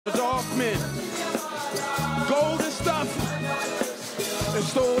The dark men, gold and stuff, and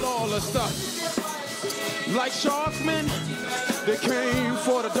stole all the stuff. Like shark men, they came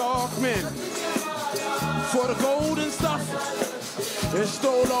for the dark men, for the gold and stuff, and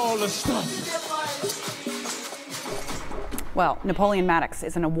stole all the stuff. Well, Napoleon Maddox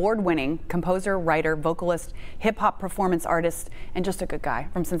is an award-winning composer, writer, vocalist, hip-hop performance artist, and just a good guy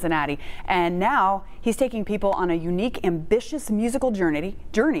from Cincinnati. And now he's taking people on a unique, ambitious musical journey.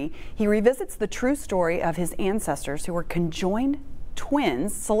 He revisits the true story of his ancestors who were conjoined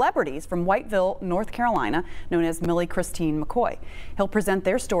twins, celebrities from Whiteville, North Carolina, known as Millie and Christine McKoy. He'll present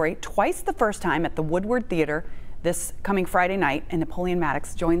their story twice the first time at the Woodward Theatre this coming Friday night, and Napoleon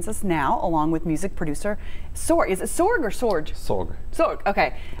Maddox joins us now, along with music producer Sorg. Is it Sorg or Sorg? Sorg. Sorg.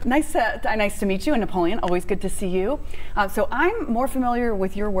 Okay. Nice to meet you, and Napoleon. Always good to see you. So I'm more familiar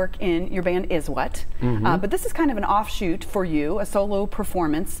with your work in your band Is What, but this is kind of an offshoot for you, a solo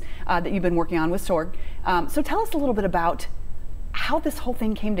performance that you've been working on with Sorg. So tell us a little bit about how this whole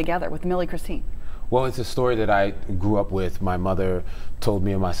thing came together with Millie and Christine. Well, it's a story that I grew up with. My mother told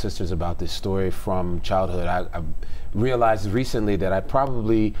me and my sisters about this story from childhood. I realized recently that I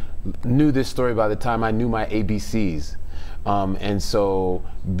probably knew this story by the time I knew my ABCs. And so,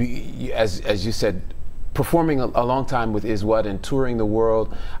 as you said, performing a long time with Is What and touring the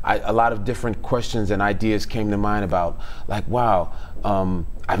world, a lot of different questions and ideas came to mind about, like, wow,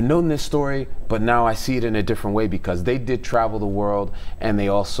 I've known this story, but now I see it in a different way because they did travel the world and they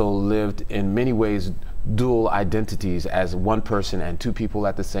also lived in many ways dual identities as one person and two people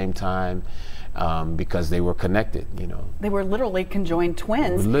at the same time, because they were connected, you know. They were literally conjoined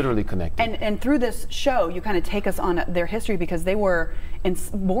twins. Literally connected. And through this show, you kind of take us on their history because they were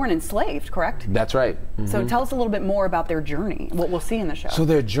born enslaved, correct? That's right. So tell us a little bit more about their journey, what we'll see in the show. So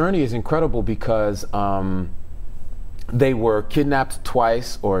their journey is incredible because they were kidnapped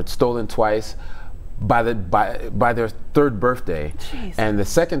twice or stolen twice by their third birthday. Jeez. And the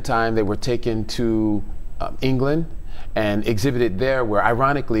second time they were taken to England and exhibited there, where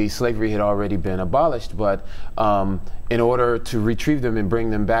ironically slavery had already been abolished, but in order to retrieve them and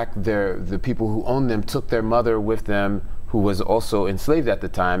bring them back, the people who owned them took their mother with them, who was also enslaved at the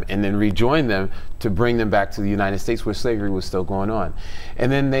time, and then rejoined them to bring them back to the United States where slavery was still going on. And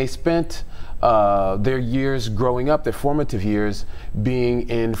then they spent their years growing up, their formative years, being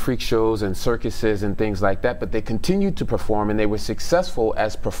in freak shows and circuses and things like that, but they continued to perform and they were successful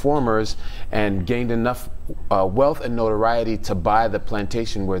as performers and gained enough wealth and notoriety to buy the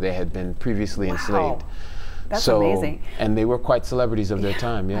plantation where they had been previously enslaved. That's amazing. And they were quite celebrities of their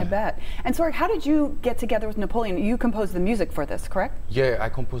time, yeah. I bet. And Sorg, how did you get together with Napoleon? You composed the music for this, correct? Yeah, I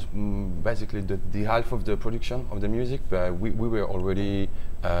composed basically the half of the production of the music, but we were already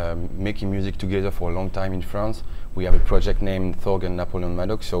making music together for a long time in France. We have a project named Sorg and Napoleon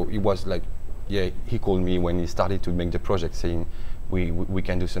Maddox, so it was like, yeah, he called me when he started to make the project saying we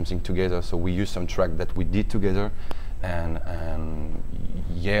can do something together, so we used some track that we did together. And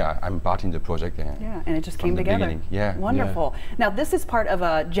yeah, I'm part in the project. And it just came together. Yeah, wonderful. Yeah. Now this is part of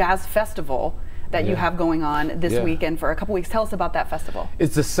a jazz festival that you have going on this weekend for a couple weeks. Tell us about that festival.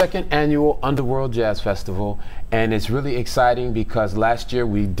 It's the second annual Underworld Jazz Festival, and it's really exciting because last year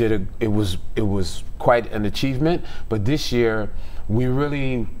we did it was quite an achievement, but this year we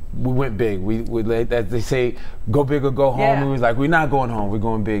went big. We as they say, go big or go home. We was like, we're not going home, we're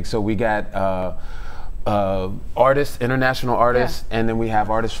going big. So we got artists, international artists, and then we have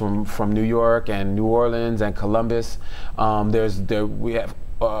artists from New York and New Orleans and Columbus. We have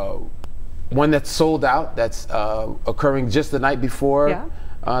one that's sold out, that's occurring just the night before,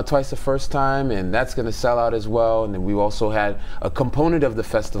 twice the first time, and that's going to sell out as well. And then we also had a component of the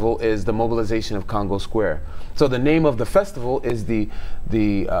festival is the mobilization of Congo Square. So the name of the festival is the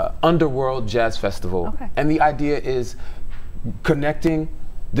Underworld Jazz Festival, and the idea is connecting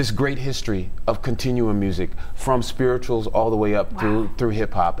this great history of continuum music from spirituals all the way up through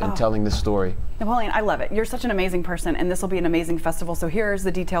hip hop and telling the story. Napoleon, I love it. You're such an amazing person, and this will be an amazing festival. So here's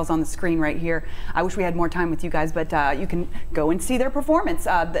the details on the screen right here. I wish we had more time with you guys, but you can go and see their performance.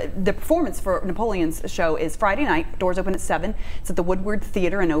 The performance for Napoleon's show is Friday night. Doors open at 7. It's at the Woodward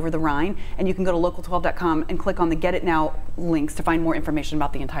Theatre in Over the Rhine, and you can go to local12.com and click on the Get It Now links to find more information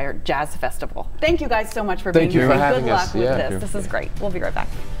about the entire jazz festival. Thank you guys so much for being here. Thank you for having us. Good luck with this. Yeah. This is great. We'll be right back.